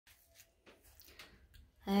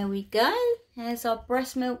There we go. Here's our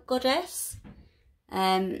breast milk goddess.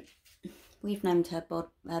 We've named her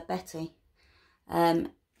Betty,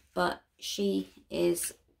 but she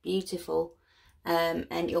is beautiful.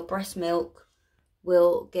 And your breast milk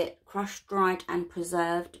will get crushed, dried and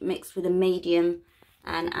preserved, mixed with a medium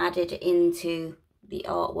and added into the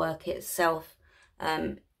artwork itself,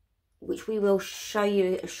 which we will show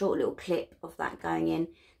you a short little clip of that going in.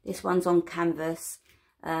 This one's on canvas.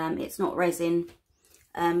 It's not resin,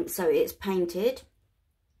 so it's painted.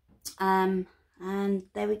 And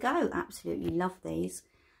there we go. Absolutely love these.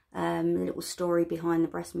 The little story behind the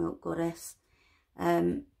breast milk goddess,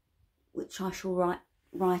 which I shall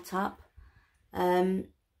write up.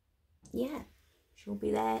 Yeah, she'll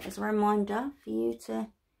be there as a reminder for you to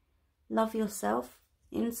love yourself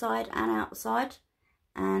inside and outside,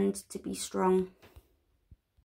 and to be strong